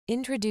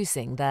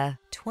Introducing the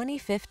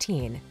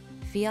 2015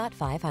 Fiat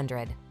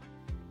 500.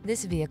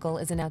 This vehicle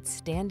is an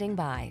outstanding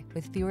buy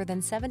with fewer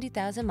than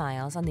 70,000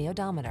 miles on the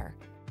odometer.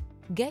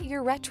 Get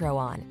your retro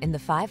on in the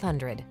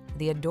 500,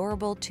 the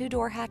adorable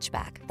two-door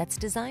hatchback that's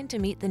designed to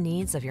meet the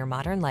needs of your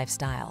modern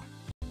lifestyle.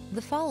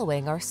 The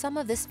following are some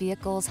of this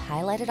vehicle's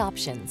highlighted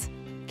options: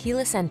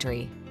 keyless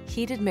entry,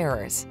 heated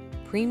mirrors,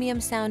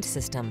 premium sound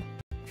system,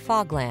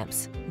 fog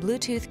lamps,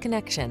 Bluetooth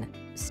connection,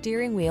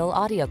 steering wheel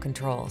audio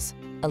controls,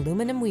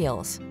 aluminum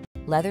wheels,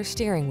 leather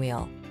steering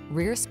wheel,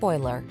 rear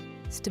spoiler,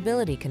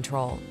 stability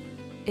control.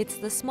 It's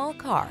the small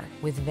car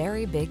with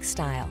very big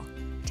style.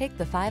 Take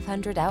the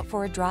 500 out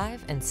for a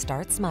drive and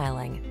start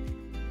smiling.